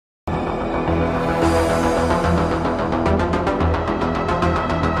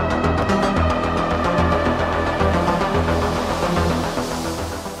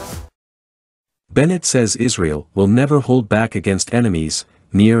Bennett says Israel will never hold back against enemies,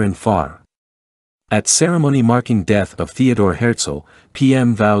 near and far. At ceremony marking death of Theodor Herzl,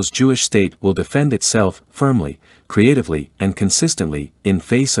 PM vows Jewish state will defend itself firmly, creatively and consistently in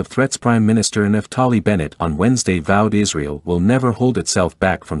face of threats. Prime Minister Naftali Bennett on Wednesday vowed Israel will never hold itself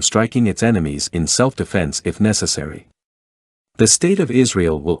back from striking its enemies in self-defense if necessary. The state of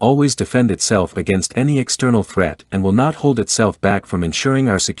Israel will always defend itself against any external threat and will not hold itself back from ensuring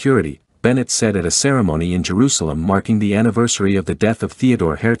our security, Bennett said at a ceremony in Jerusalem marking the anniversary of the death of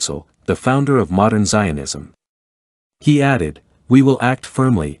Theodor Herzl, the founder of modern Zionism. He added, "We will act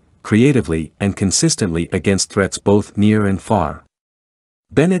firmly, creatively and consistently against threats both near and far."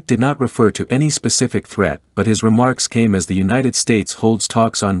 Bennett did not refer to any specific threat, but his remarks came as the United States holds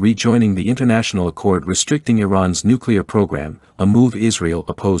talks on rejoining the international accord restricting Iran's nuclear program, a move Israel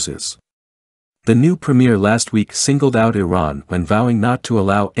opposes. The new premier last week singled out Iran when vowing not to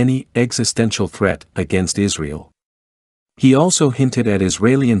allow any existential threat against Israel. He also hinted at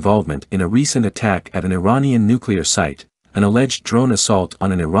Israeli involvement in a recent attack at an Iranian nuclear site, an alleged drone assault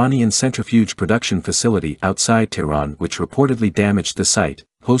on an Iranian centrifuge production facility outside Tehran which reportedly damaged the site,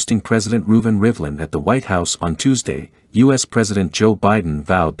 hosting President Reuven Rivlin at the White House on Tuesday. U.S. President Joe Biden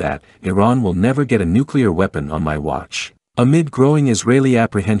vowed that, "Iran will never get a nuclear weapon on my watch," amid growing Israeli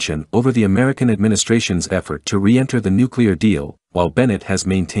apprehension over the American administration's effort to re-enter the nuclear deal, while Bennett has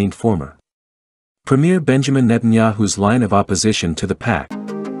maintained former Premier Benjamin Netanyahu's line of opposition to the pact.